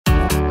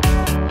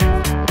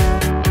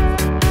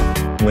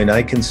When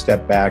I can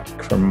step back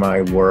from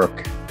my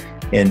work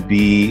and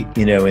be,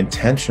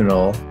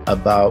 intentional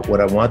about what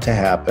I want to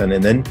happen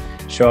and then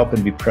show up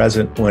and be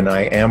present when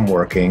I am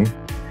working,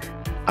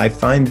 I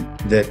find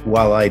that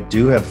while I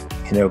do have,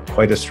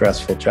 quite a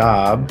stressful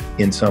job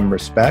in some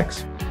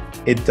respects,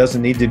 it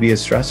doesn't need to be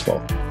as stressful.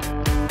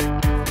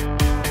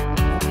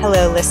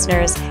 Hello,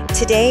 listeners.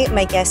 Today,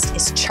 my guest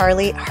is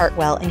Charlie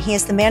Hartwell, and he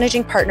is the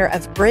managing partner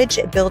of Bridge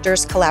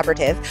Builders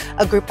Collaborative,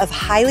 a group of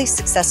highly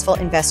successful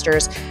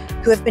investors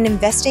who have been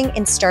investing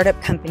in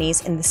startup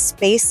companies in the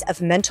space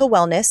of mental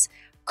wellness,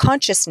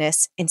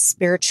 consciousness, and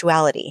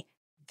spirituality.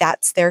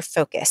 That's their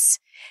focus.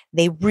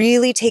 They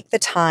really take the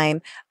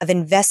time of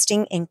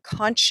investing in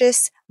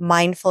conscious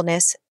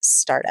mindfulness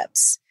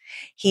startups.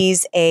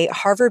 He's a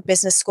Harvard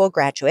Business School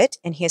graduate,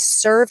 and he has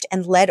served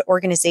and led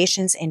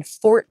organizations in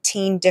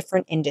 14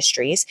 different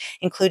industries,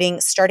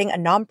 including starting a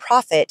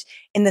nonprofit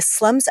in the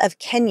slums of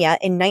Kenya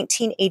in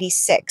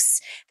 1986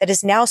 that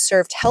has now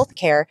served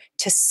healthcare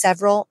to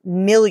several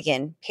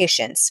million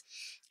patients.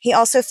 He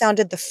also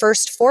founded the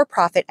first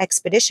for-profit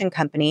expedition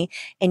company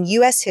in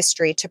U.S.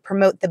 history to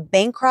promote the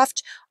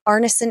Bancroft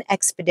Arneson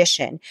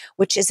Expedition,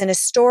 which is an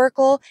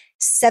historical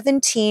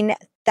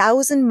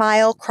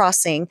 17,000-mile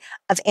crossing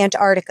of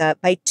Antarctica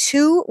by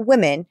two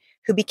women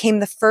who became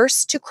the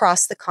first to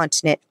cross the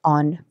continent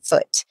on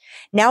foot.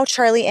 Now,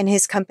 Charlie and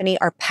his company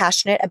are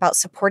passionate about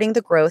supporting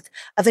the growth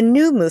of a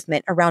new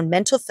movement around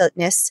mental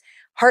fitness,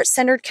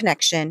 heart-centered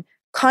connection,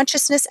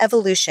 consciousness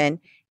evolution,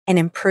 and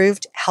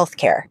improved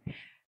healthcare.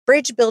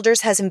 Bridge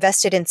Builders has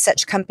invested in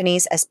such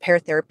companies as Pear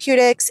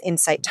Therapeutics,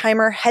 Insight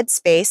Timer,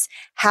 Headspace,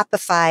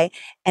 Happify,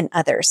 and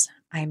others.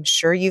 I'm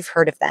sure you've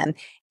heard of them.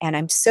 And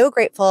I'm so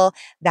grateful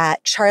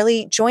that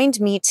Charlie joined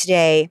me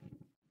today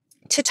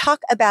to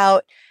talk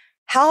about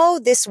how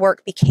this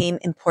work became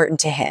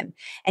important to him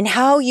and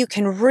how you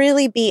can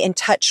really be in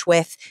touch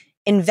with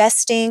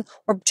investing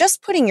or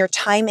just putting your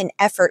time and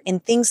effort in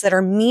things that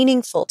are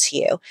meaningful to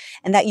you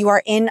and that you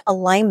are in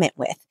alignment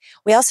with.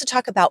 We also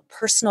talk about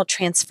personal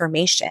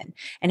transformation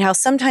and how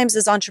sometimes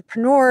as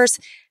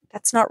entrepreneurs,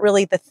 that's not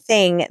really the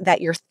thing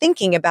that you're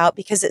thinking about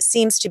because it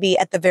seems to be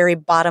at the very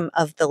bottom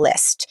of the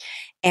list.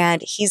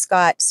 And he's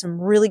got some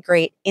really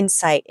great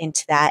insight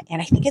into that. And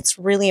I think it's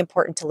really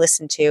important to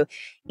listen to,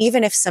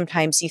 even if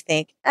sometimes you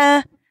think,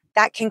 that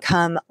can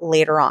come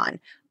later on.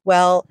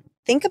 Well,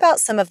 think about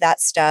some of that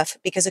stuff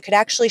because it could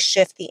actually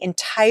shift the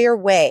entire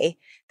way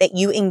that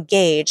you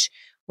engage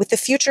with the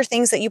future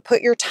things that you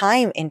put your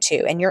time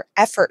into and your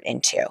effort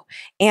into.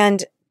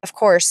 And of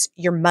course,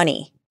 your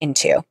money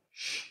into.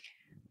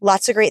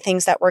 Lots of great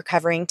things that we're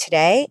covering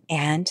today,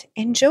 and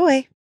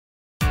enjoy.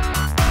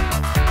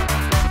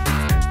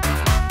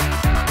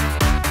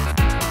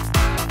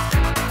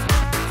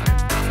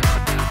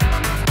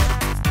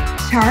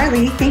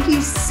 Charlie, thank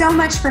you so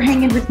much for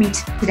hanging with me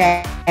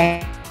today.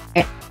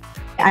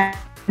 I'm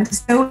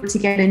so to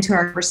get into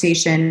our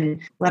conversation,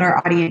 let our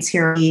audience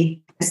hear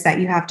that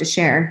you have to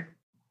share.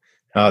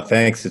 Oh,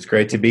 thanks. It's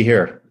great to be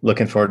here.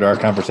 Looking forward to our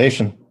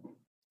conversation.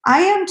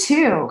 I am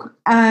too.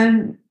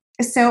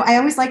 So I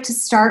always like to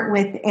start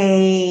with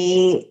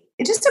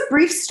just a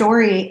brief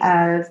story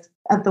of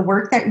the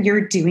work that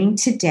you're doing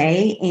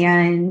today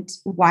and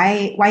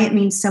why it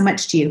means so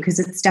much to you, because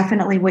it's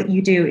definitely what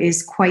you do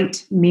is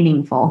quite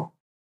meaningful.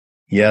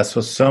 Yes.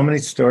 Well, so many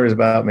stories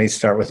about me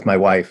start with my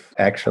wife,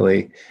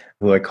 actually,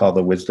 who I call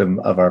the wisdom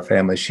of our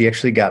family. She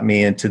actually got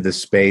me into the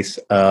space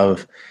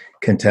of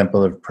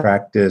contemplative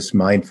practice,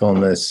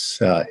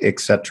 mindfulness,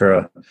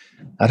 etc.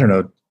 I don't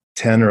know,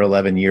 10 or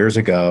 11 years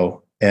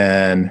ago.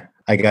 And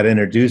I got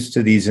introduced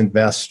to these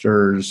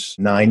investors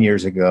 9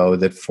 years ago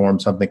that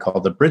formed something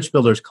called the Bridge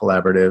Builders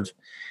Collaborative.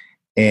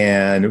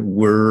 And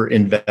we're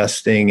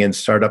investing in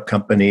startup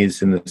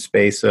companies in the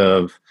space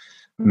of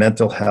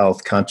mental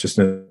health,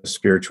 consciousness,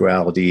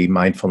 spirituality,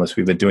 mindfulness.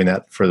 We've been doing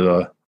that for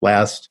the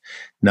last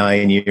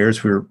 9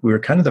 years. We were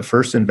kind of the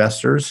first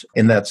investors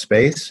in that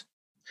space,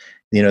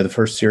 the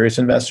first serious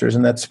investors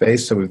in that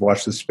space. So we've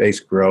watched the space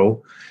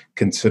grow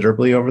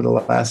considerably over the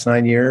last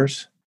 9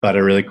 years. But I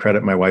really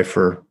credit my wife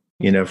for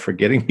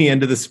getting me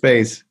into the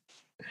space.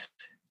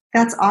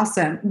 That's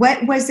awesome.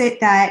 What was it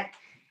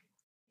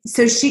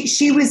so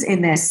she was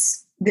in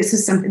this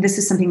is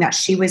something that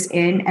she was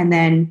in and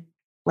then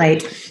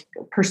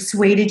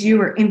persuaded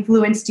you or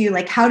influenced you?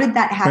 How did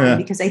that happen? Yeah.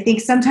 Because I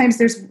think sometimes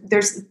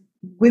there's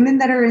women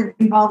that are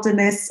involved in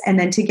this, and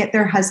then to get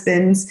their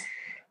husbands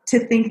to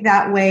think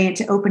that way and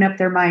to open up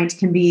their mind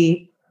can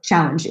be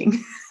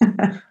challenging.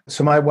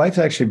 So my wife's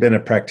actually been a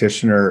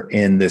practitioner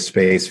in this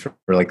space for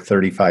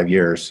 35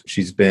 years.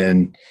 She's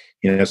been,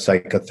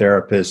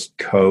 psychotherapist,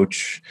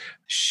 coach.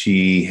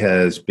 She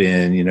has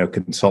been,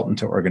 consultant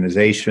to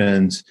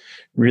organizations,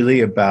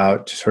 really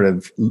about sort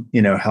of,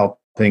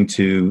 helping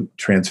to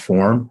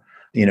transform,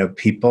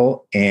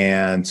 people.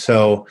 And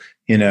so,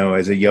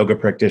 as a yoga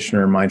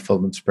practitioner,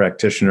 mindfulness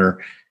practitioner,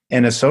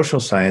 and a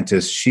social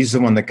scientist, she's the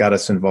one that got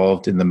us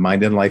involved in the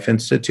Mind and Life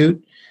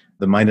Institute.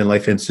 The Mind and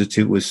Life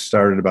Institute was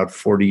started about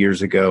 40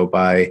 years ago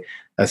by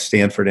a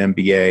Stanford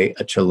MBA,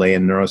 a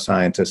Chilean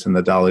neuroscientist, and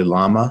the Dalai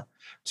Lama.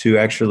 to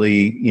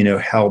actually,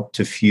 help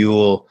to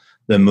fuel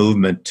the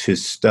movement to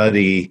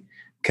study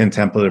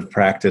contemplative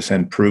practice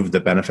and prove the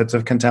benefits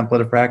of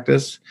contemplative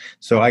practice.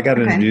 So I got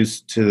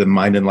introduced to the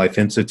Mind and Life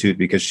Institute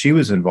because she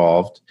was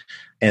involved.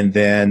 And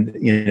then,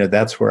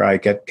 that's where I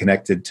get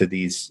connected to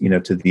these,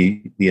 to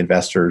the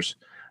investors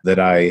that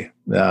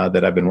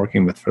I've been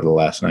working with for the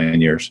last 9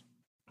 years.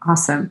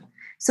 Awesome.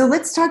 So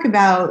let's talk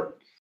about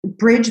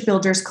Bridge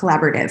Builders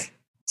Collaborative.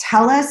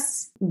 Tell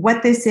us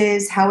what this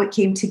is, how it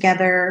came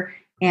together,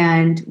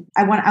 and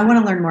I want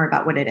to learn more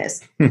about what it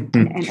is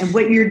and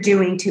what you're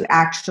doing to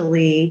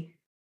actually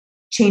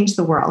change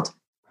the world.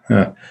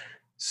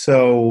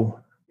 So,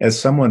 as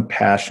someone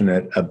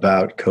passionate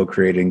about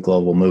co-creating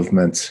global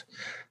movements,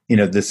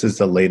 this is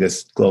the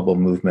latest global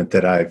movement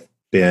that I've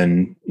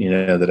been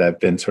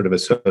sort of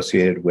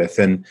associated with.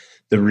 And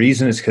the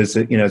reason is because,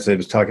 as I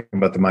was talking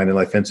about the Mind and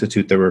Life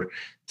Institute, there were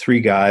three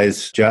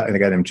guys, and a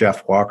guy named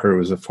Jeff Walker, who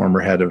was a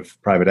former head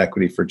of private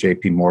equity for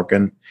JP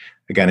Morgan,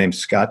 a guy named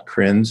Scott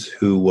Krinz,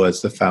 who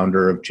was the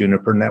founder of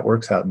Juniper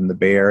Networks out in the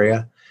Bay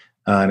Area,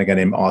 and a guy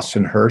named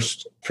Austin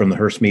Hurst from the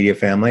Hearst Media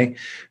family,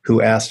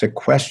 who asked a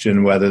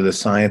question whether the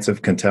science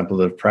of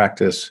contemplative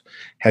practice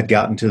had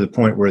gotten to the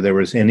point where there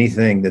was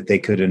anything that they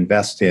could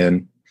invest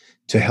in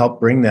to help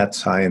bring that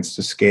science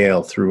to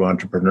scale through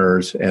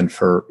entrepreneurs and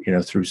for,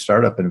 through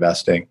startup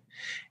investing.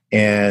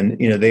 And,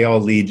 they all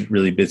lead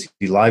really busy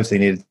lives. They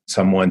needed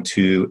someone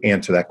to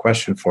answer that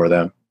question for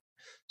them.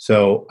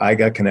 So I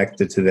got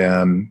connected to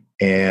them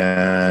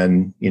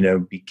and,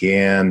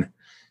 began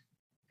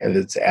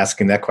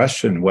asking that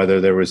question, whether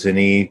there was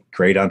any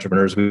great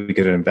entrepreneurs we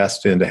could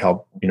invest in to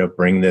help,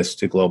 bring this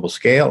to global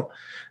scale.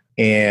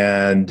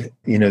 And,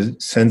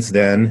 since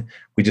then,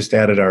 we just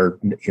added our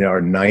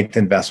ninth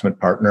investment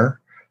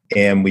partner,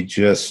 and we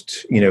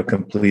just,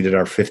 completed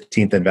our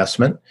 15th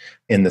investment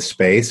in the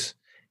space.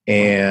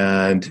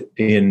 And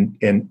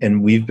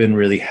we've been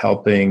really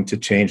helping to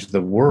change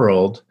the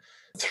world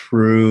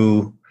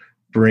through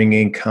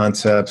bringing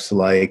concepts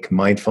like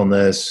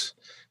mindfulness,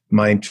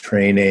 mind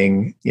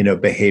training,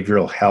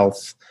 behavioral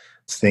health,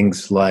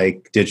 things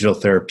like digital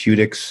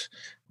therapeutics,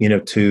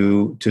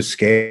 to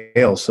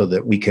scale so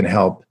that we can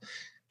help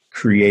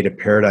create a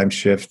paradigm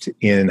shift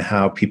in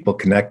how people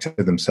connect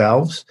to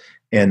themselves,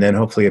 and then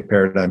hopefully a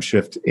paradigm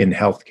shift in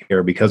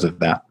healthcare because of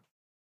that.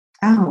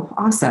 Oh,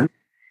 awesome.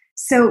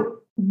 So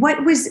what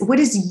is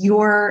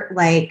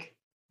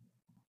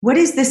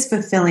this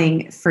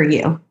fulfilling for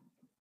you?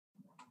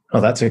 Oh,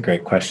 that's a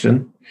great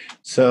question.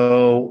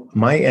 So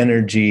my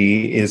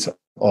energy is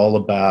all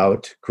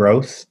about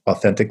growth,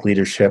 authentic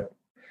leadership,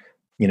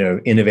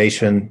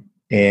 innovation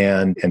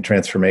and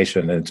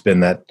transformation. And it's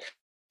been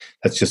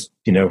that's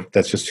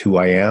just who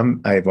I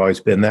am. I've always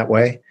been that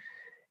way.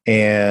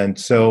 And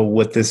so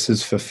what this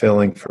is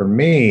fulfilling for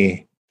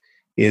me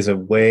is a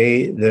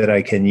way that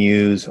I can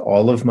use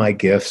all of my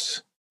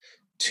gifts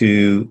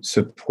to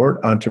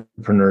support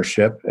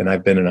entrepreneurship. And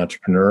I've been an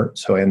entrepreneur,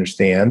 so I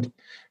understand.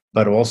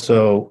 But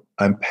also,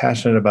 I'm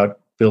passionate about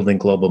building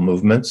global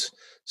movements.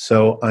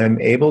 So I'm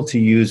able to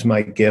use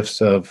my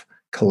gifts of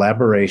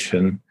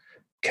collaboration,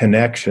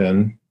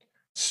 connection,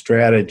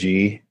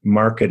 strategy,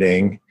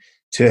 marketing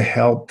to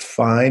help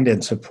find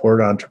and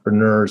support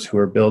entrepreneurs who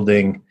are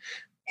building,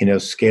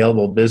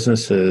 scalable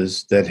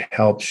businesses that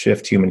help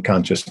shift human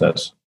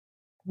consciousness.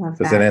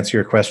 Does that answer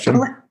your question?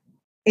 Well,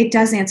 it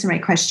does answer my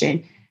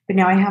question, but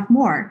now I have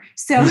more.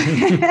 So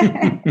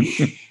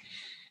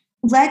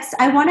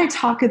I want to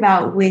talk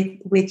about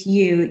with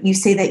you. You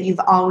say that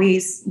you've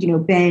always,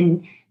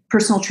 been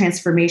personal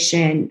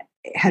transformation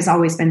has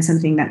always been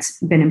something that's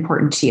been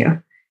important to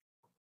you.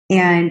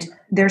 And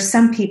there's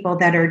some people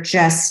that are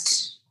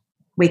just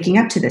waking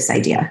up to this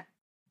idea.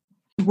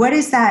 What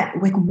is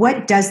that like?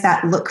 What does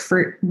that look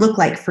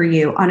like for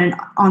you on an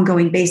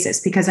ongoing basis?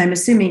 Because I'm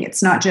assuming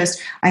it's not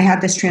just I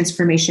have this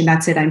transformation.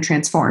 That's it. I'm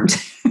transformed.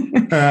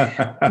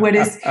 What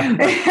does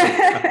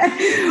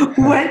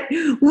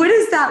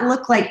that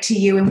look like to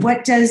you? And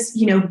what does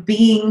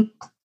being?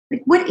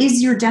 Like, what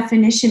is your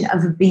definition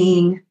of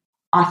being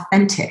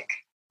authentic?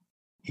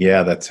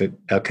 Yeah, that's it.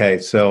 Okay,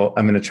 so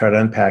I'm going to try to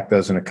unpack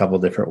those in a couple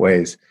different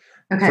ways.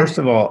 Okay. First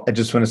of all, I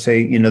just want to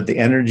say, the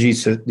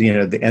energies,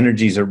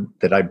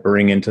 that I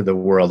bring into the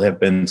world have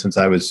been since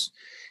I was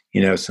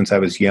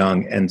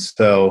young. And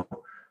so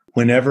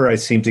whenever I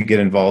seem to get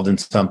involved in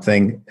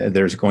something,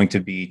 there's going to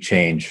be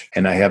change.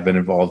 And I have been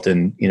involved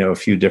in, a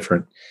few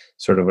different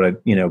sort of,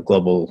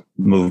 global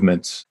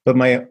movements. But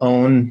my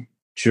own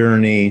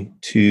journey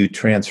to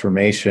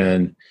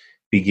transformation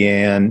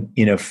began,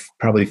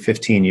 probably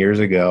 15 years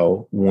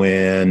ago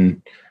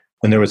when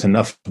there was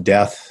enough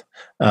death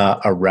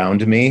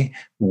around me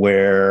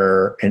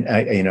where, and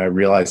I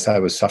realized I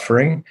was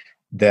suffering,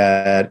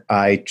 that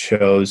I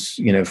chose,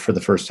 for the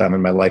first time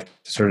in my life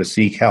to sort of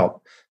seek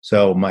help.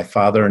 So my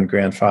father and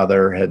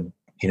grandfather had,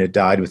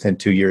 died within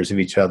 2 years of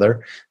each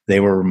other.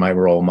 They were my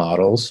role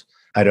models.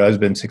 I'd always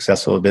been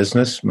successful in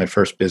business. My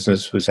first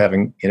business was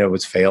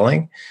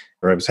failing,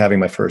 or I was having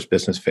my first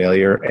business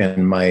failure,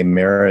 and my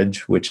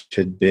marriage, which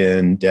had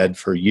been dead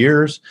for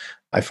years,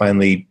 I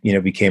finally,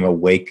 became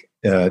awake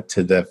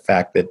to the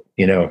fact that,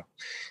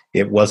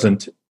 it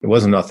wasn't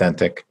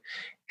authentic.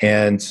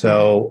 And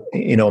so,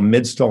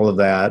 amidst all of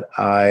that,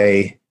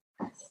 I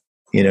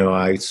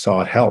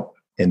sought help,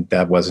 and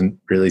that wasn't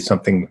really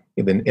something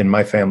even in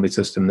my family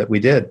system that we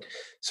did.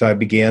 So I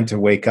began to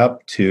wake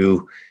up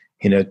to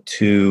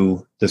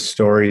the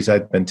stories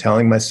I'd been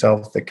telling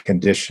myself, the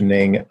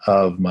conditioning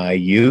of my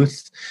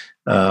youth,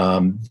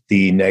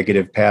 the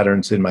negative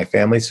patterns in my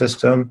family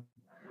system,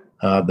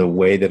 the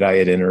way that I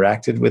had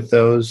interacted with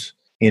those.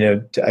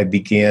 I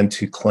began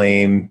to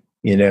claim,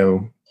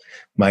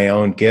 my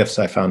own gifts.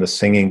 I found a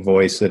singing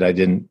voice that I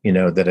didn't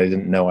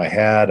know I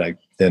had. I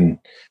then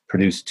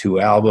produced 2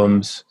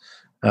 albums.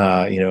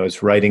 I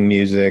was writing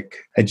music.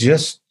 I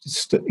just,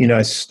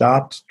 I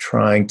stopped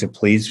trying to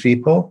please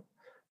people,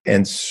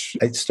 and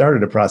I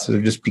started a process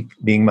of just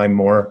being my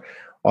more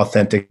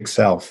authentic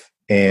self.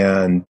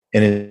 And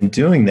in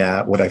doing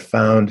that, what I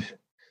found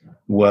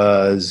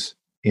was,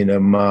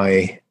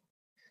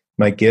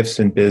 my gifts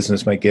in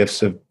business, my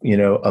gifts of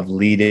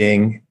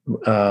leading,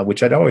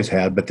 which I'd always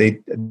had, but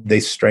they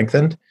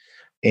strengthened.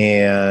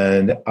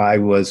 And I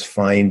was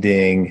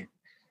finding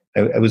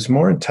I was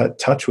more in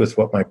touch with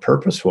what my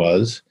purpose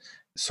was.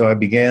 So I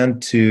began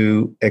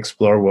to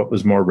explore what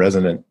was more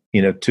resonant,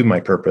 to my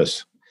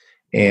purpose,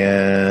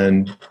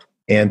 and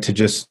to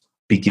just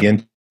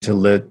begin to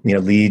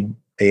lead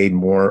a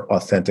more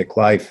authentic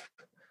life.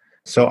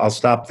 So I'll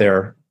stop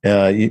there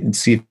and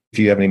see if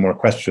you have any more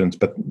questions,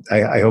 but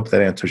I hope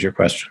that answers your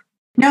question.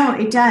 No,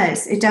 it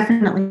does. It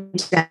definitely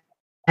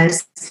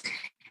does.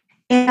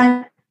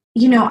 And,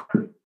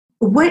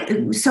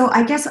 so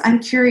I guess I'm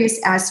curious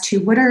as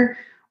to what are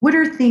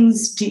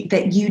things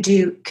that you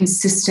do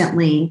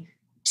consistently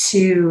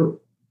to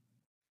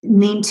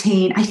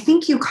maintain, I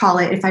think you call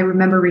it, if I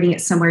remember reading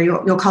it somewhere,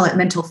 you'll call it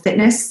mental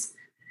fitness.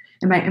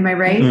 Am I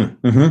right?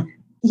 Mm-hmm.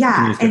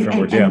 Yeah.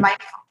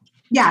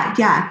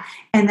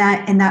 And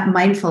that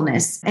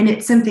mindfulness. And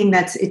it's something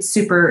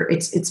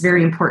it's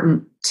very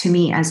important to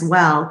me as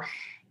well.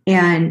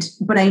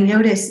 But I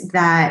noticed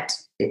that,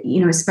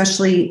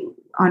 especially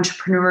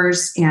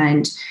entrepreneurs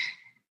and,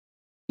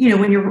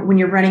 when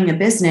you're running a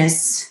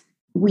business,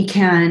 we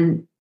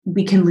can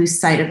lose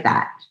sight of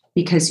that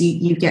because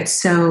you get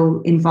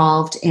so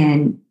involved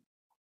in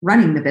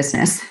running the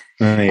business.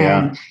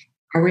 And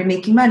are we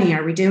making money?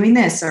 Are we doing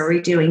this? Are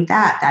we doing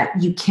that?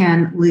 That you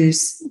can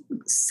lose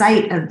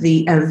sight of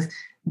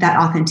that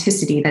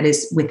authenticity that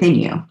is within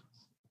you.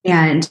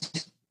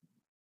 And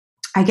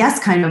I guess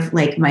kind of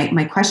like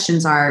my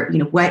questions are,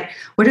 what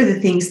are the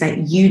things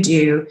that you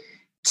do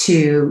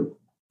to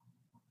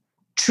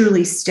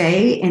truly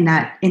stay in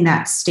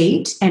that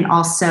state, and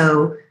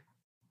also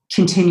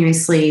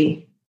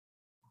continuously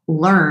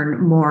learn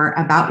more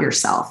about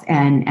yourself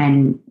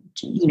and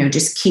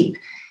just keep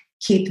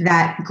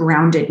that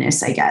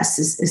groundedness, I guess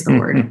is the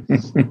word.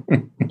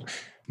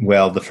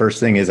 Well, the first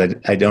thing is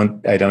I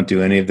don't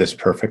do any of this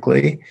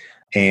perfectly,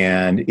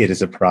 and it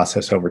is a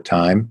process over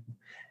time.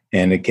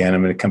 And again,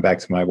 I'm going to come back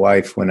to my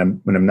wife. When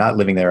I'm not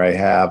living there, I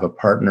have a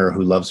partner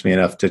who loves me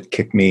enough to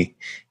kick me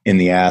in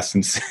the ass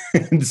and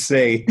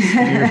say,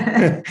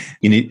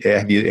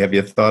 have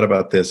you thought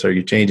about this? Are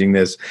you changing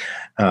this?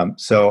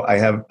 So I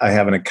have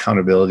an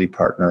accountability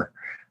partner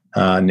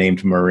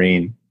named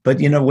Maureen.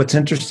 But what's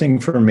interesting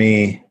for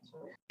me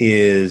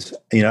is,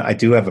 I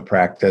do have a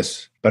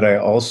practice, but I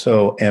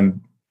also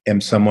am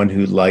someone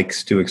who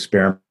likes to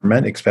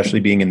experiment, especially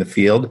being in the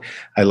field.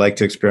 I like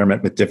to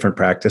experiment with different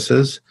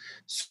practices.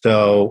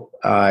 So,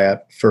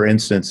 for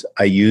instance,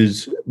 I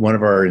use one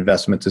of our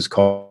investments is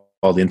called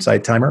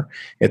Insight Timer.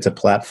 It's a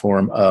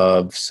platform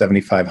of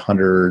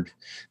 7,500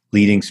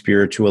 leading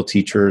spiritual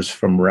teachers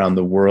from around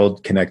the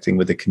world, connecting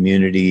with a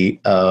community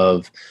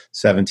of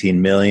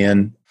 17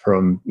 million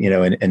from,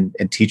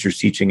 and teachers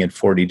teaching in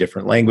 40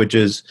 different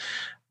languages.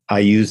 I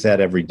use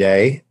that every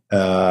day,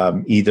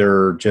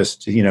 either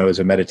just, as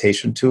a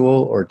meditation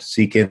tool or to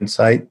seek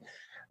insight,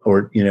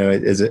 or,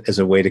 as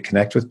a way to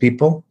connect with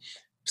people.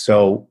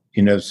 So,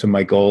 so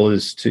my goal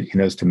is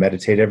to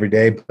meditate every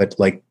day. But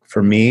like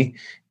for me,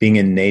 being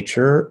in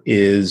nature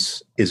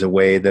is a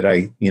way that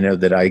I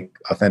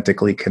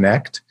authentically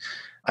connect.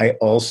 I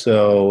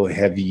also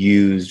have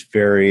used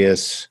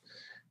various,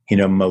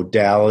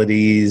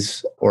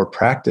 modalities or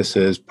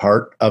practices.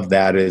 Part of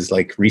that is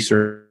like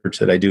research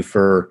that I do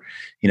for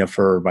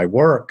my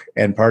work.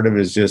 And part of it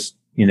is just,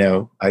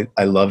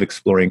 I love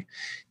exploring,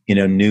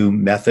 new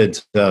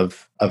methods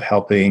of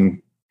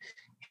helping,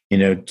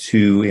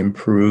 to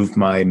improve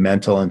my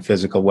mental and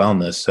physical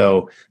wellness.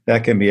 So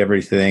that can be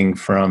everything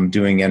from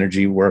doing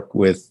energy work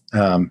with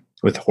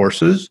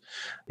horses,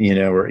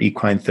 or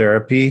equine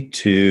therapy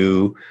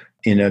to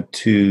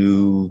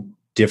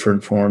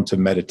different forms of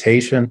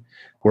meditation,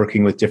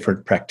 working with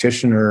different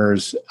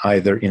practitioners,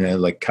 either,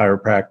 like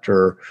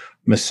chiropractor,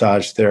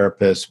 massage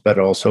therapists, but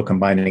also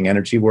combining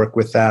energy work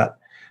with that.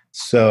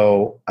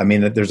 So,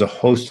 there's a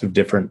host of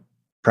different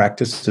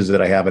practices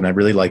that I have, and I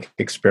really like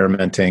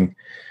experimenting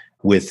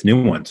with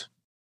new ones.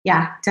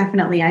 Yeah,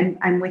 definitely.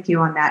 I'm with you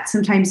on that.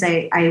 Sometimes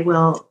I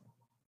will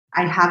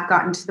I have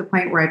gotten to the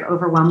point where I've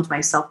overwhelmed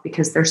myself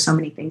because there's so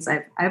many things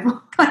I've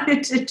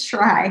wanted to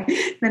try.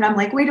 Then I'm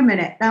like, wait a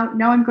minute, now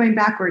I'm going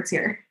backwards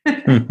here.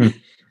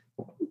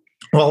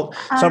 Well,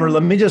 Summer,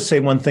 let me just say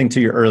one thing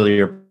to your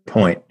earlier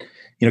point.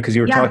 Because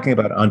you were talking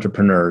about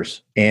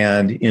entrepreneurs,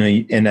 and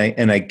and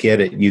I get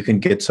it. You can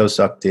get so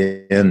sucked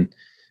in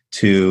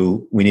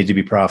to we need to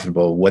be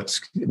profitable.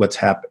 What's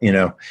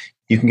happening?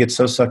 You can get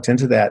so sucked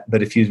into that.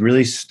 But if you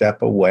really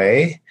step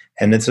away,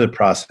 and it's a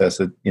process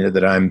that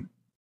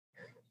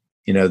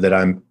that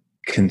I'm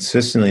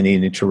consistently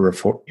needing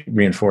to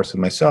reinforce with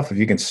myself. If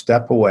you can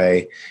step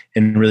away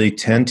and really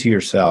tend to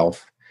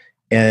yourself,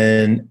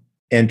 and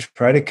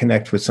try to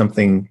connect with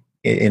something,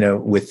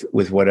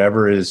 with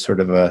whatever is sort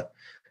of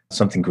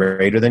something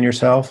greater than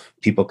yourself.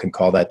 People can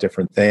call that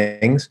different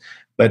things,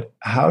 but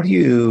how do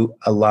you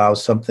allow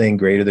something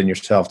greater than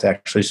yourself to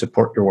actually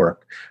support your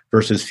work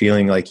versus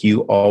feeling like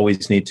you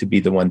always need to be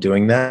the one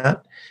doing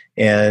that?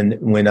 And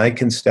when I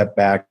can step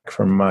back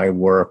from my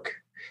work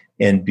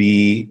and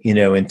be,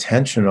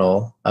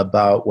 intentional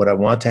about what I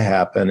want to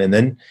happen, and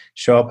then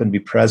show up and be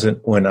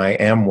present when I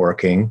am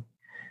working,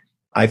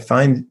 I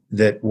find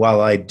that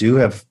while I do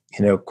have,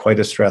 quite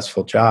a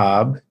stressful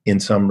job in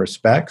some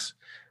respects,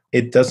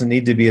 it doesn't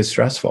need to be as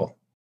stressful.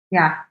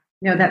 Yeah,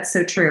 no, that's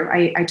so true.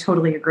 I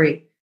totally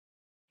agree.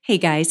 Hey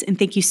guys, and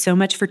thank you so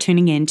much for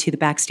tuning in to the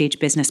Backstage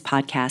Business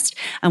Podcast.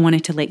 I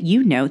wanted to let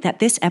you know that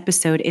this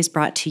episode is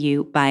brought to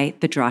you by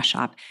The Draw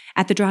Shop.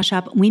 At The Draw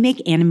Shop, we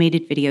make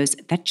animated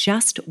videos that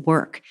just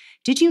work.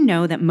 Did you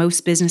know that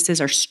most businesses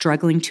are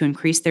struggling to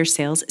increase their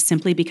sales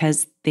simply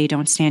because they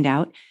don't stand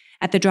out?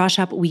 At The Draw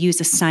Shop, we use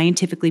a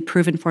scientifically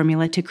proven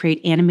formula to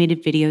create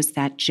animated videos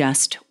that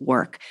just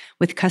work.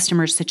 With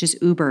customers such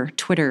as Uber,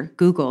 Twitter,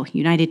 Google,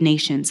 United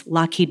Nations,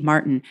 Lockheed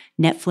Martin,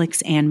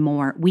 Netflix, and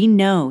more, we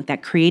know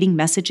that creating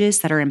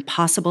messages that are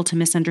impossible to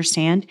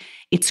misunderstand,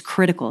 it's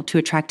critical to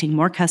attracting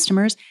more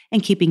customers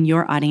and keeping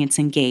your audience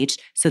engaged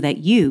so that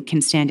you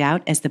can stand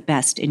out as the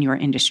best in your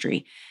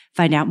industry.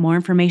 Find out more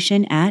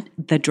information at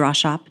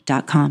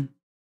thedrawshop.com.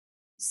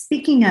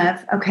 Speaking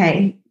of,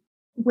 okay,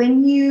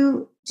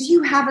 do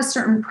you have a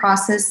certain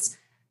process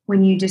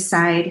when you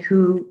decide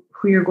who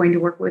you're going to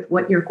work with,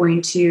 what you're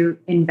going to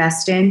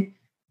invest in,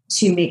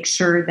 to make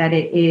sure that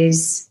it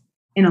is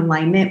in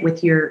alignment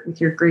with your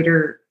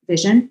greater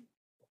vision?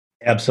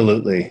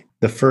 Absolutely.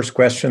 The first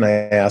question I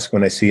ask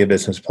when I see a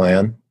business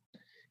plan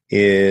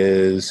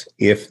is,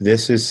 if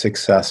this is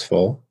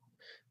successful,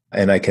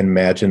 and I can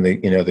imagine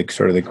the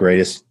sort of the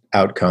greatest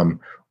outcome,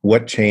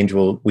 what change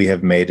will we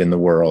have made in the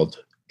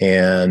world?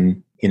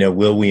 And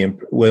will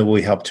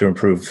we help to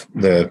improve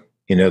the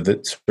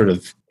sort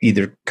of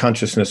either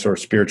consciousness or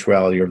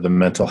spirituality or the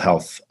mental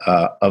health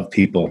of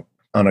people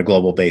on a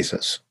global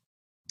basis?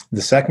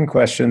 The second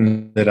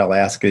question that I'll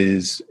ask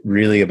is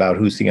really about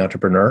who's the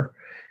entrepreneur,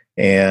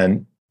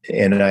 and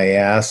I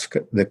ask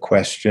the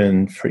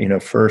question for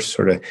first,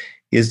 sort of,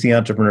 is the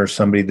entrepreneur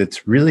somebody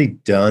that's really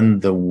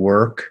done the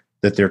work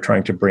that they're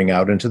trying to bring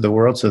out into the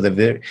world? So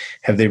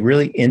have they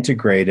really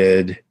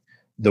integrated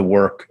the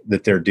work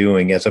that they're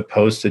doing, as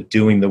opposed to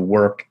doing the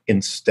work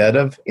instead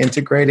of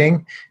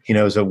integrating,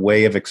 as a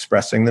way of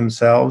expressing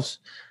themselves?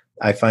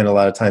 I find a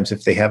lot of times,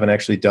 if they haven't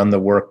actually done the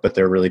work, but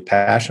they're really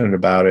passionate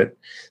about it,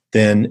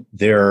 then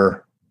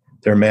their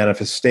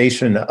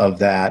manifestation of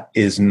that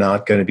is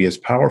not going to be as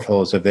powerful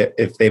as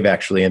if they've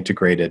actually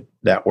integrated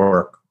that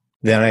work.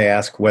 Then I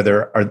ask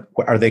whether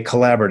are they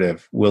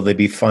collaborative? Will they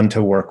be fun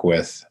to work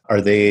with?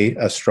 Are they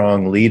a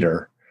strong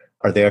leader?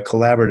 Are they a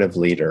collaborative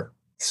leader?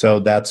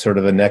 So that's sort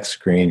of the next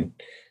screen.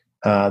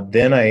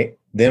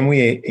 Then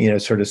we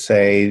sort of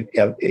say,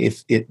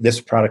 if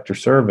this product or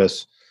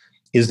service,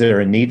 is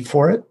there a need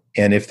for it?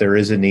 And if there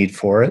is a need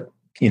for it,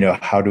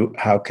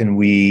 how can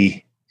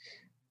we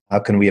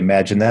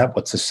imagine that?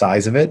 What's the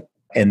size of it?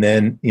 And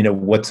then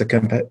what's the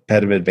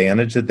competitive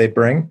advantage that they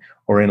bring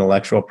or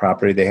intellectual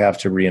property they have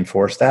to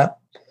reinforce that?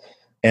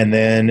 And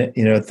then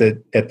at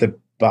the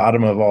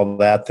bottom of all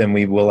that, then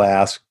we will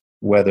ask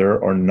whether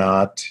or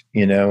not,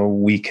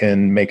 we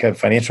can make a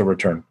financial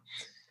return.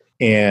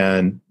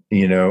 And,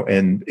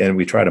 and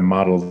we try to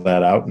model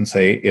that out and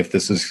say, if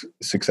this is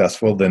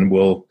successful, then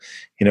we'll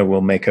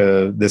make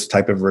this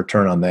type of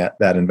return on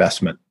that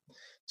investment.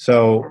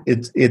 So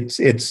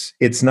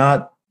it's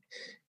not,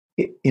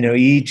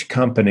 each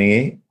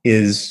company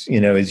is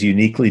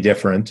uniquely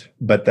different,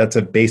 but that's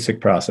a basic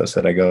process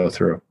that I go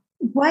through.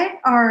 What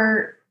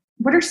are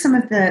some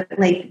of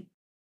the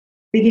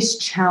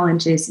biggest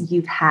challenges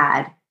you've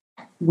had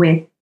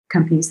with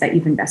companies that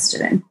you've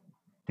invested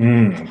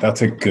in?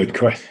 That's a good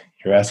question.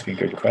 You're asking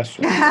good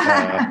questions.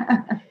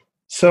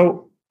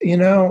 So,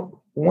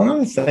 one of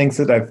the things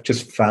that I've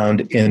just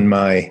found in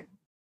my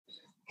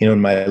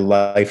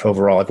life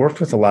overall, I've worked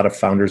with a lot of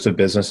founders of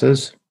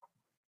businesses,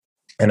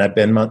 and I've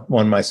been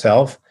one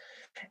myself.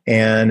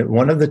 And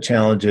one of the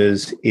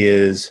challenges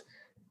is,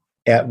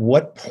 at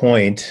what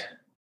point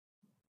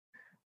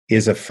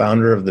does the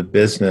founder of the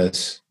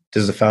business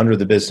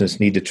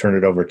need to turn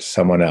it over to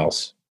someone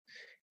else?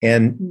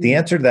 And the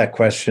answer to that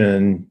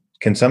question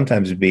can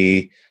sometimes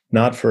be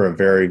not for a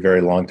very,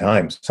 very long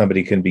time.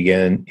 Somebody can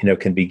begin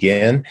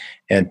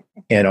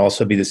and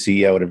also be the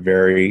CEO at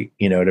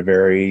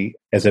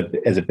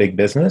as a big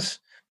business.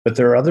 But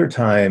there are other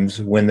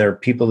times when there are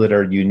people that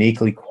are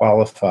uniquely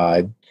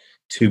qualified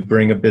to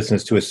bring a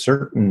business to a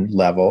certain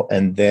level,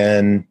 and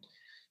then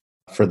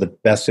for the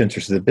best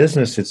interest of the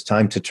business, it's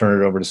time to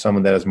turn it over to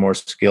someone that has more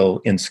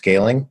skill in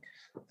scaling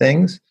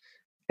things.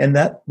 And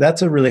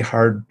that's a really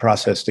hard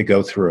process to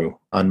go through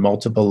on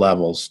multiple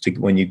levels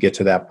when you get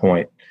to that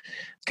point,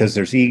 because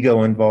there's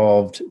ego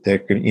involved. There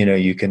can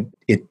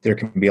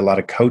be a lot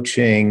of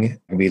coaching, there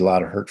can be a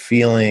lot of hurt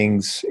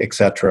feelings,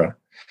 etc.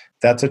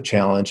 That's a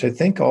challenge. I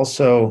think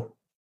also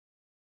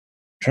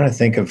trying to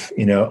think of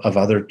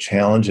other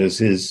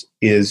challenges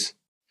is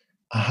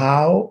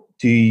how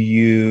do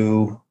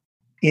you,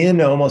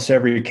 in almost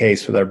every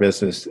case with our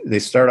business, they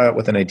start out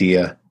with an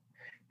idea,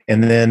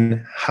 and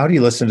then how do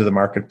you listen to the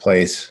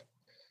marketplace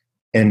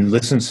and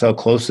listen so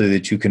closely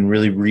that you can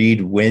really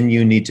read when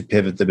you need to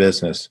pivot the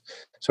business.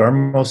 So our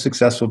most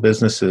successful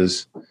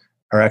businesses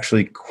are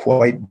actually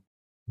quite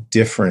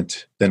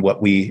different than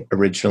what we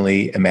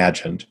originally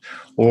imagined,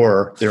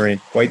 or they're in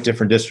quite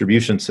different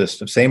distribution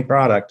systems, same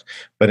product,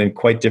 but in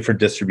quite different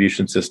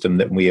distribution system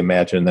than we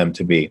imagined them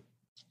to be,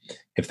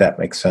 if that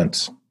makes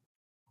sense.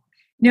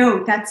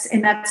 No, that's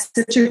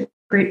such a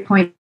great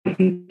point,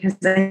 because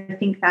I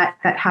think that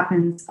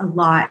happens a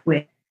lot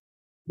with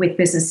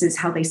businesses,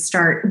 how they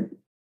start.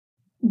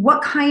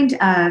 What kind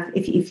of,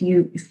 if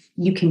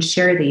you can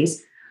share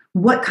these,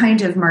 what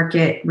kind of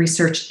market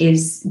research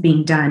is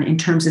being done in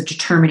terms of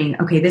determining,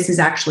 okay, this is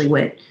actually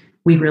what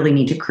we really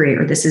need to create,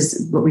 or this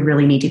is what we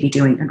really need to be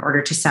doing in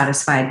order to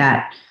satisfy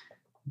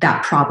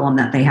that problem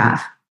that they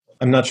have?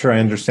 I'm not sure I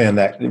understand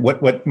that.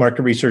 What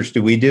market research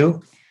do we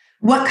do?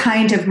 What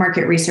kind of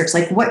market research?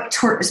 Like what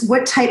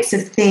types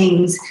of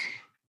things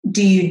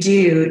do you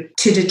do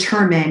to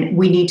determine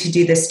we need to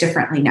do this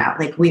differently now?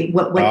 Like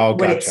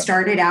what it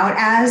started out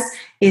as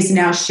is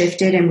now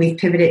shifted, and we've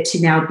pivoted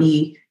to now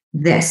be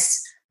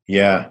this.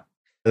 Yeah.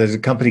 There's a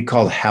company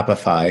called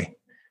Happify,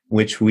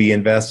 which we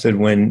invested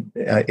when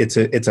it's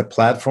a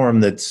platform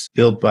that's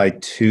built by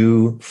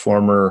two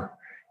former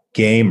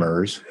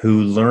gamers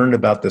who learned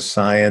about the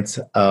science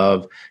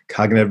of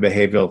cognitive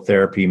behavioral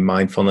therapy,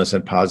 mindfulness,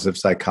 and positive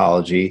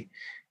psychology.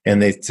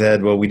 And they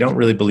said, well, we don't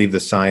really believe the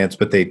science,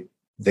 but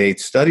they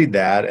studied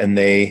that, and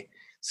they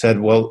said,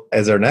 well,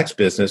 as our next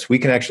business, we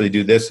can actually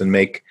do this and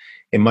make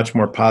a much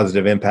more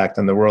positive impact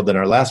on the world than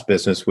our last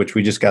business, which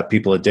we just got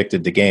people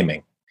addicted to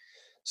gaming.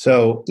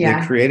 So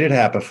They created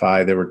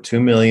Happify. There were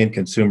 2 million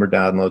consumer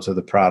downloads of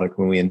the product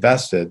when we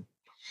invested.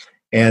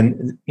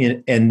 And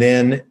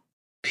then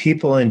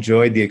people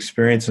enjoyed the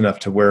experience enough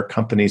to where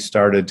companies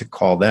started to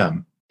call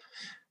them.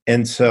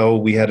 And so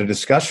we had a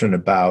discussion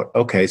about,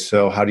 okay,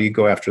 so how do you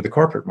go after the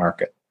corporate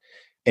market?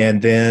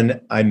 And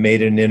then I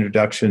made an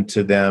introduction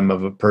to them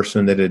of a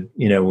person that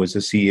was the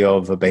CEO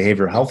of a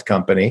behavioral health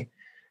company.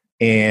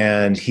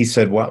 And he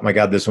said, well, my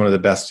God, this is one of the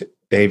best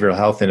behavioral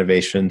health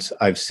innovations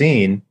I've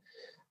seen.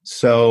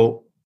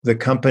 So the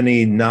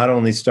company not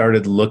only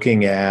started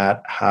looking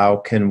at how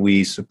can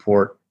we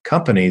support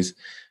companies,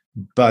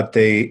 but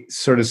they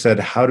sort of said,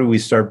 how do we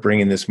start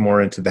bringing this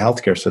more into the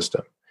healthcare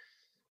system?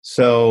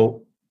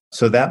 So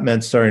that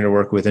meant starting to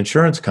work with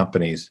insurance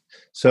companies.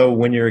 So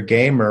when you're a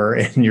gamer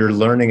and you're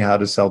learning how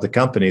to sell to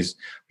companies,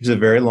 which is a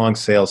very long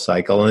sales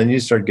cycle, and then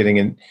you start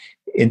getting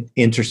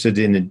interested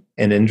in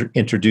and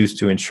introduced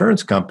to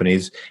insurance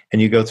companies,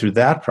 and you go through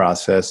that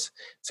process.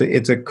 So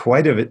it's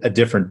quite a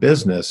different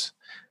business.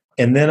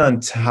 And then on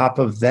top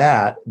of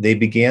that, they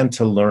began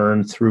to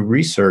learn through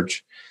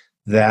research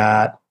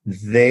that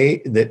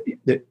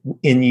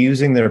in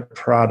using their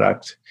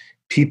product,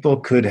 people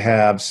could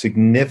have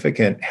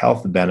significant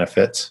health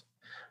benefits.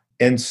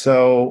 And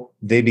so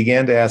they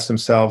began to ask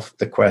themselves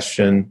the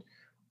question,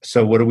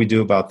 so what do we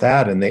do about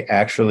that? And they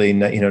actually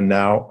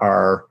now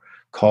are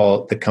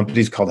the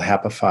company's called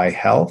Happify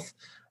Health.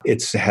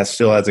 It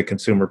still has a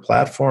consumer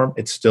platform.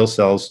 It still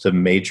sells to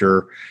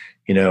major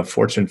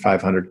Fortune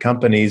 500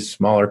 companies,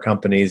 smaller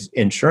companies,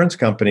 insurance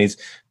companies,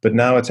 but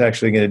now it's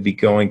actually going to be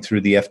going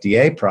through the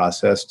FDA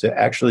process to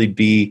actually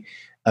be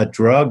a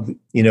drug,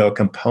 a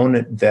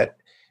component that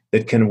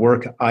can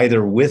work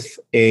either with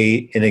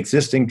an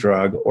existing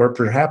drug or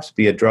perhaps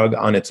be a drug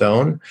on its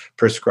own,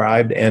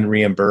 prescribed and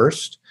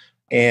reimbursed.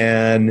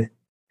 And,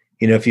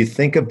 if you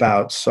think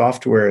about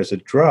software as a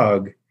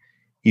drug,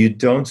 you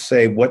don't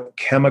say, what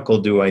chemical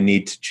do I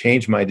need to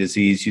change my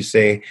disease? You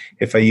say,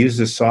 if I use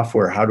this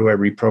software, how do I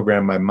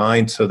reprogram my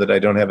mind so that I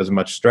don't have as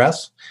much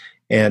stress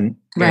and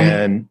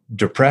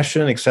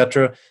depression, et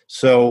cetera?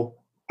 So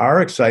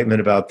our excitement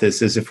about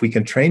this is if we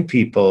can train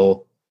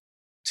people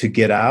to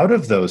get out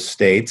of those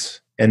states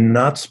and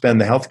not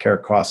spend the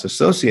healthcare costs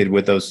associated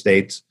with those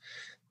states,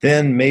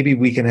 then maybe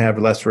we can have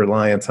less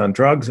reliance on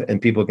drugs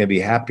and people can be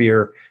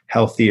happier,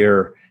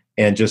 healthier,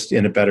 and just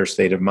in a better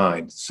state of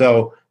mind.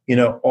 So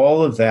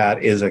all of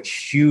that is a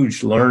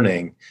huge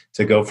learning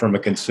to go from a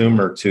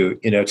consumer to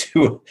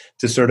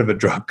sort of a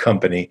drug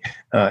company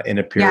in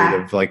a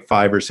period of like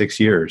 5 or 6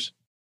 years.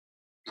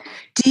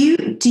 Do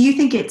you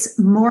think it's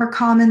more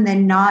common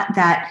than not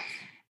that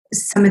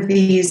some of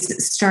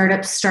these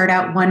startups start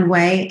out one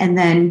way and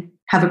then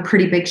have a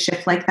pretty big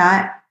shift like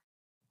that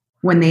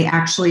when they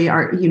actually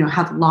are,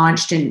 have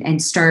launched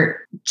and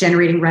start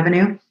generating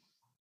revenue?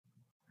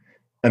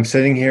 I'm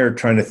sitting here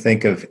trying to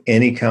think of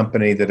any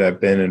company that I've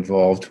been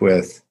involved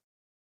with.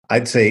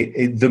 I'd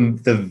say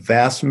the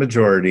vast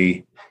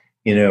majority,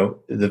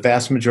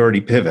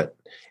 pivot.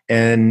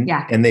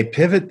 And they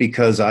pivot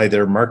because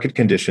either market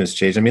conditions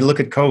change. I mean, look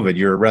at COVID.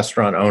 You're a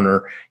restaurant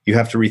owner. You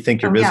have to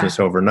rethink your business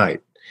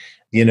overnight.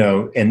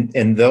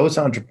 And those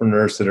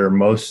entrepreneurs that are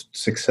most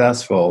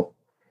successful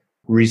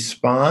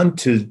respond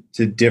to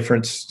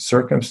different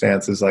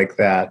circumstances like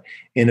that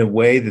in a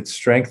way that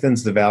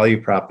strengthens the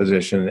value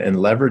proposition and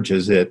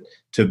leverages it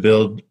to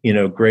build,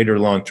 greater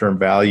long-term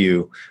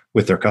value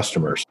with their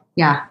customers.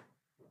 Yeah,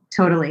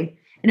 totally.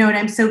 And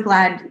I'm so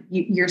glad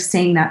you're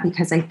saying that,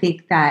 because I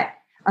think that,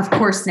 of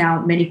course,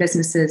 now many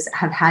businesses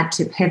have had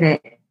to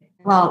pivot.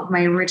 Well,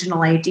 my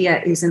original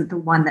idea isn't the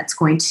one that's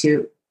going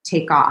to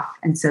take off.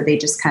 And so they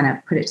just kind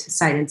of put it to the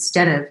side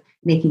instead of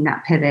making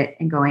that pivot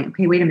and going,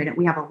 okay, wait a minute,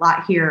 we have a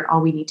lot here.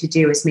 All we need to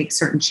do is make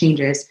certain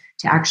changes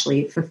to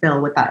actually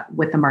fulfill what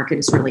the market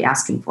is really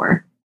asking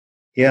for.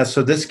 Yeah.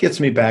 So this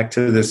gets me back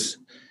to this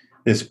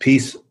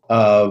piece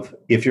of,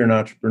 if you're an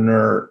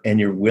entrepreneur and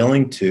you're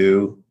willing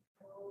to,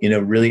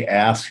 really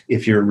ask,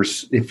 if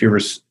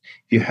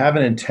you have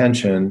an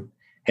intention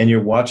and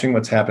you're watching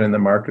what's happening in the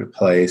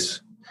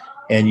marketplace,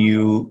 and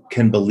you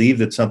can believe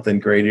that something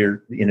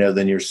greater,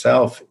 than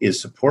yourself is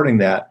supporting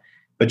that,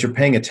 but you're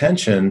paying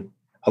attention,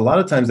 a lot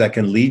of times that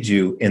can lead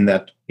you in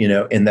that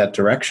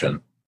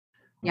direction.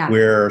 Yeah.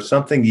 Where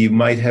something you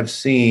might have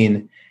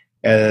seen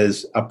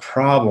as a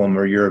problem,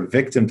 or you're a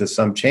victim to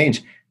some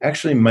change,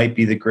 actually might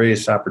be the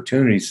greatest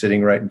opportunity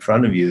sitting right in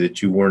front of you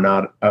that you were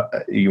not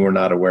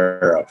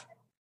aware of.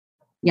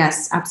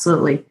 Yes,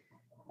 absolutely.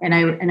 And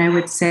I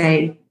would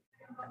say,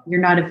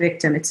 you're not a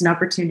victim. It's an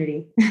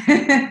opportunity.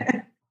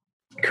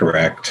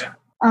 Correct.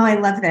 Oh, I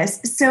love this.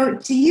 So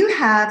do you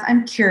have,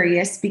 I'm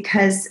curious,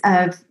 because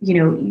of,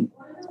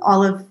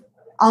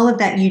 all of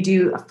that you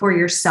do for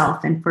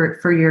yourself and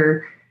for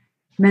your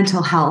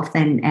mental health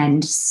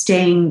and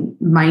staying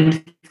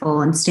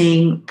mindful and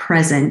staying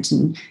present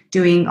and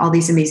doing all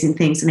these amazing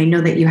things. And I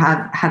know that you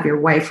have your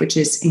wife, which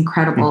is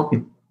incredible.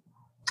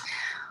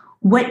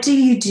 What do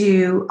you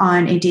do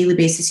on a daily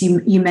basis?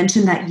 You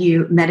mentioned that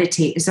you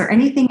meditate. Is there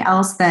anything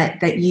else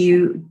that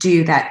you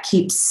do that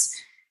keeps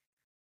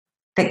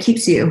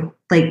you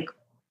like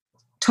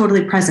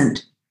totally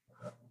present?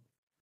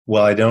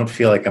 Well, I don't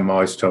feel like I'm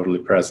always totally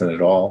present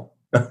at all.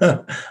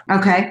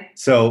 Okay.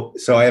 So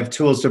I have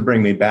tools to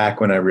bring me back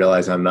when I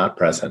realize I'm not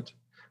present.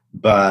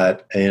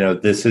 But,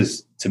 this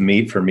is,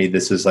 for me,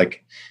 this is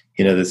like,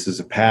 this is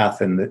a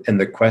path. And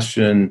the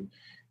question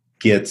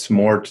gets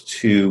more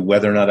to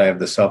whether or not I have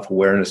the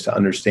self-awareness to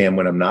understand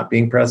when I'm not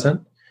being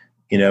present.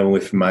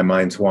 If my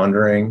mind's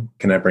wandering,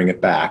 can I bring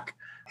it back?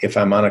 If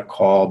I'm on a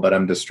call, but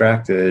I'm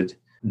distracted,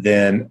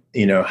 then,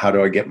 how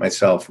do I get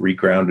myself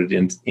regrounded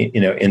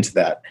into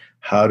that?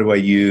 How do I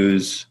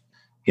use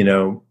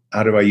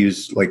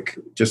like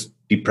just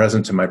be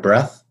present to my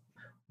breath?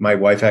 My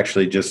wife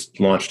actually just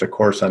launched a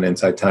course on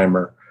Insight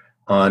Timer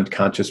on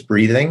conscious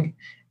breathing.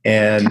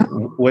 And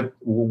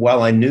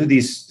while I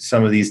knew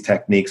some of these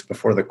techniques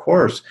before the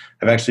course,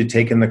 I've actually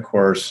taken the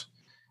course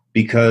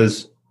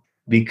because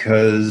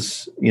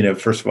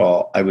first of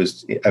all, I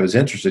was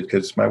interested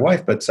because it's my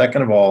wife, but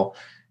second of all,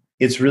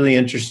 it's really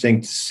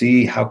interesting to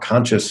see how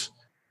conscious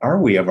are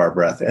we of our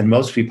breath. And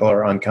most people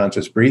are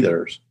unconscious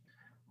breathers.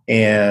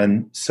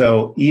 And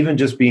so even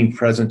just being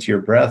present to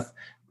your breath,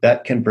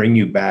 that can bring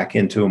you back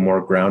into a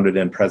more grounded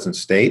and present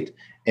state.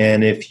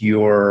 And if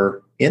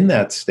you're in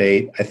that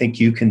state, I think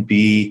you can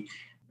be,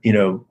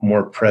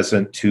 more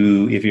present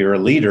to, if you're a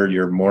leader,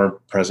 you're more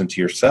present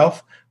to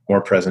yourself,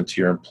 more present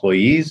to your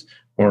employees,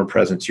 more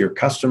present to your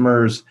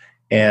customers.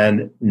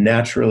 And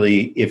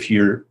naturally, if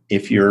you're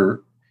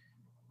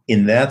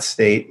in that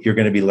state, you're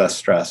going to be less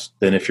stressed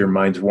than if your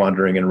mind's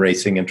wandering and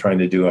racing and trying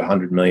to do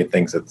 100 million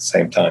things at the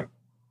same time.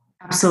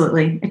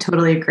 Absolutely. I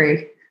totally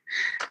agree.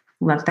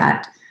 Love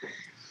that.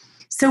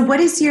 So what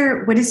is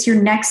your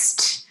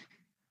next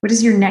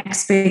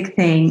big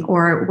thing,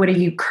 or what are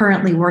you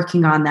currently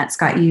working on that's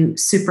got you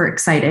super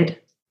excited?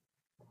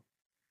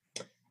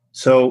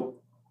 So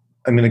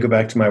I'm going to go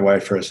back to my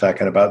wife for a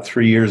second. About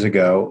 3 years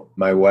ago,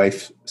 my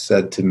wife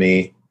said to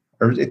me,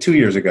 or 2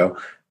 years ago,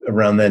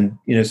 around then,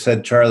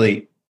 said,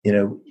 Charlie,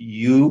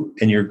 you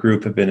and your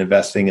group have been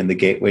investing in the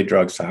gateway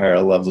drugs to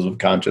higher levels of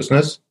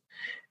consciousness,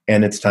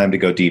 and it's time to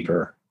go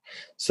deeper.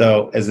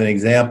 So as an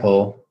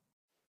example,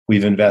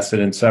 we've invested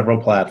in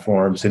several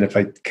platforms. And if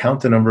I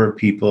count the number of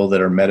people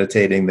that are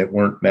meditating that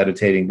weren't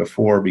meditating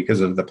before because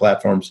of the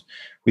platforms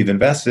we've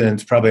invested in,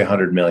 it's probably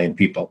 100 million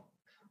people,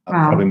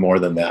 probably more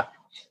than that.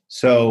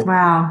 So,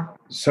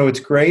 So it's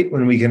great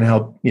when we can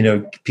help,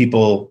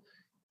 people,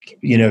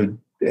 10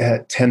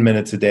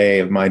 minutes a day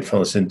of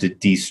mindfulness and to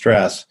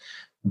de-stress.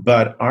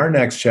 But our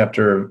next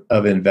chapter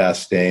of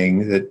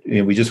investing that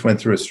we just went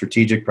through a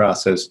strategic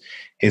process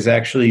is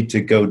actually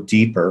to go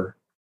deeper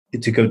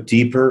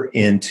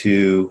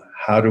into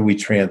how do we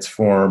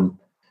transform,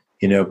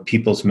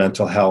 people's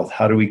mental health?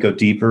 How do we go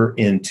deeper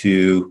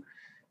into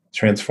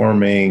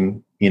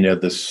transforming,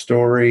 the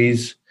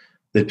stories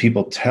that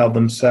people tell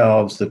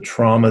themselves, the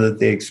trauma that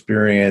they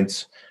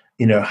experience?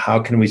 How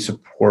can we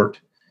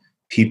support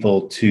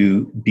people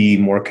to be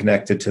more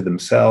connected to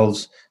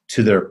themselves,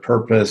 to their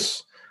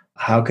purpose?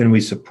 How can we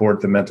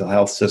support the mental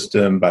health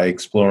system by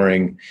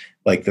exploring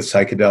like the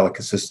psychedelic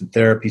assisted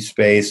therapy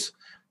space?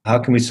 How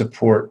can we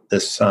support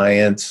the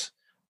science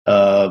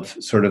of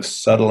sort of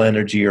subtle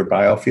energy or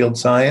biofield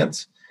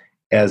science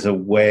as a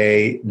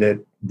way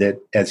that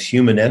as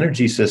human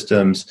energy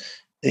systems,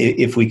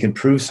 if we can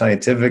prove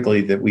scientifically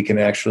that we can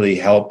actually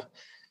help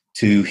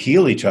to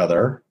heal each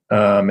other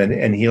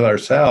and heal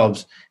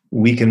ourselves,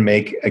 we can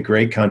make a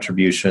great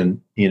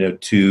contribution,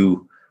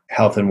 to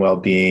health and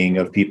well-being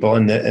of people.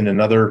 And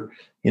another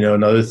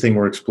thing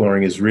we're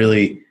exploring is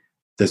really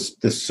the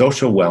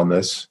social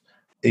wellness.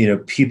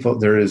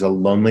 There is a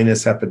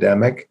loneliness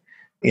epidemic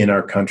in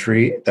our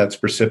country that's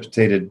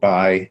precipitated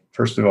by,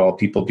 first of all,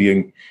 people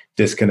being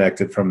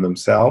disconnected from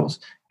themselves.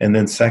 And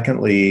then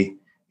secondly,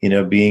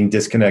 being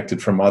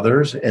disconnected from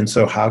others. And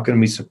so how can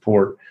we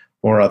support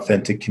more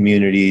authentic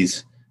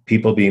communities,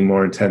 people being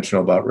more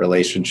intentional about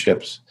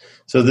relationships?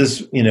 So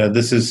this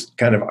is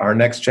kind of our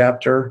next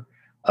chapter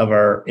of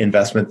our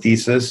investment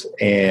thesis.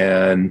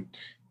 And,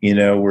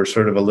 we're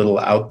sort of a little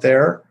out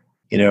there,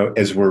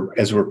 as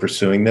we're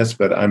pursuing this,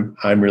 but I'm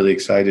really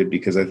excited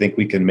because I think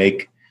we can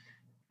make,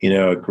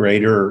 a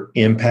greater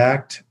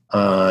impact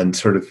on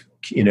sort of,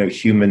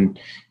 human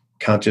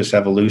conscious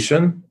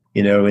evolution,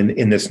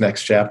 in this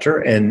next chapter.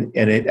 And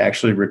it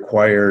actually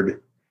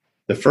required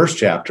the first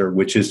chapter,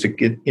 which is to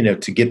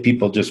get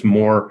people just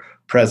more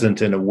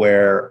present and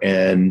aware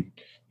and,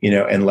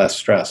 and less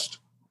stressed.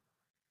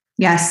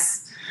 Yes.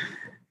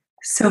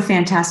 So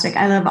fantastic.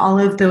 I love all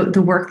of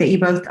the work that you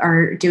both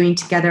are doing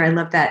together. I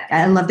love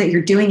that you're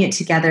doing it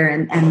together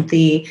and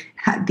the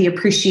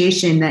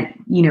appreciation that,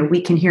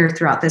 we can hear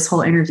throughout this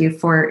whole interview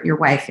for your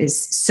wife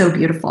is so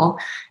beautiful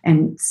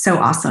and so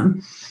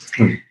awesome.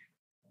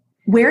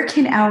 Where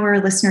can our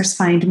listeners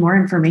find more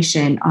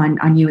information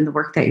on you and the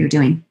work that you're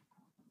doing?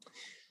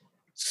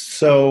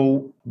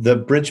 So the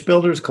Bridge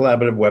Builders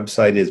Collaborative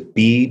website is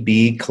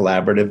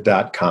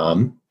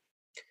bbcollaborative.com.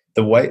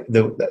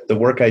 The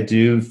work I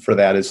do for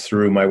that is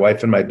through my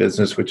wife and my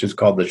business, which is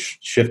called the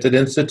Shifted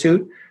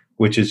Institute,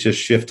 which is just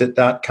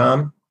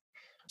shifted.com.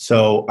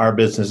 So our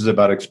business is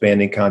about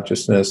expanding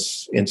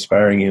consciousness,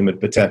 inspiring human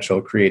potential,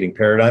 creating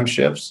paradigm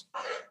shifts.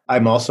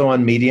 I'm also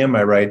on Medium.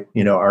 I write,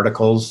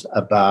 articles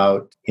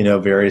about,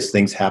 various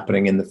things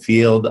happening in the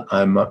field.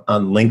 I'm on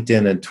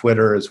LinkedIn and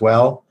Twitter as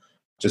well,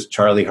 just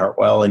Charlie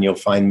Hartwell, and you'll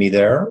find me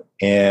there.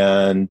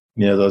 And,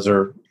 those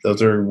are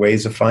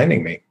ways of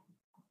finding me.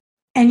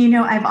 And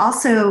I've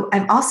also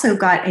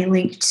got a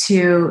link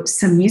to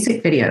some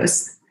music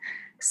videos.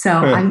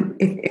 So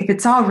if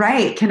it's all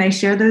right, can I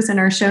share those in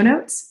our show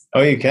notes?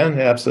 Oh, you can.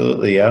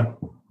 Absolutely. Yeah.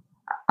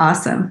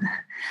 Awesome.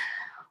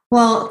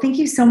 Well, thank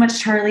you so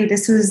much, Charlie.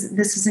 This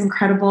was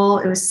incredible.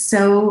 It was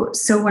so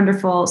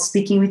wonderful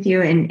speaking with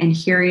you and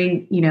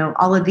hearing,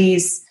 all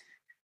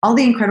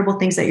the incredible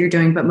things that you're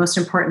doing, but most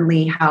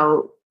importantly,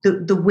 how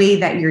the way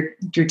that you're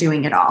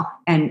doing it all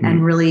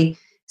and really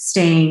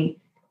staying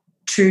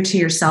true to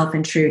yourself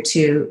and true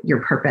to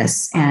your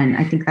purpose. And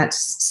I think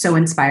that's so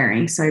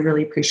inspiring. So I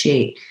really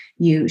appreciate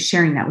you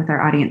sharing that with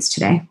our audience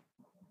today.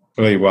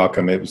 Well, you're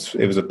welcome. It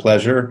was a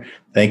pleasure.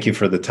 Thank you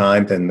for the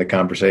time and the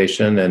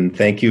conversation. And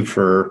thank you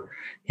for,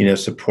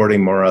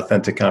 supporting more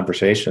authentic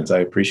conversations. I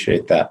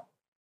appreciate that.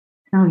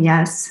 Oh,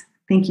 yes.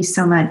 Thank you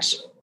so much.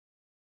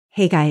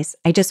 Hey guys,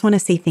 I just want to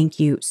say thank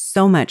you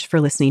so much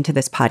for listening to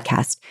this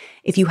podcast.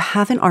 If you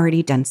haven't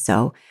already done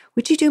so,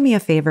 would you do me a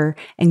favor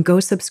and go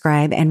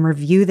subscribe and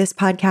review this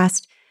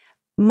podcast?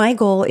 My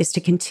goal is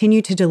to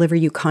continue to deliver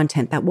you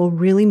content that will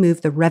really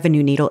move the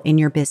revenue needle in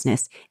your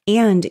business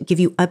and give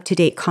you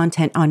up-to-date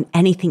content on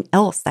anything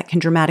else that can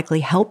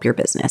dramatically help your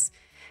business.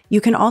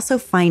 You can also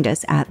find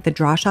us at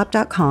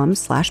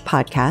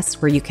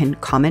thedrawshop.com/podcast, where you can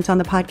comment on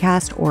the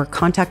podcast or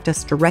contact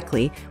us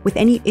directly with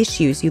any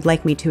issues you'd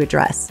like me to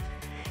address.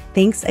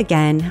 Thanks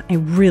again. I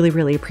really,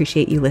 really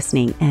appreciate you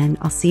listening, and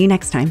I'll see you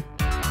next time.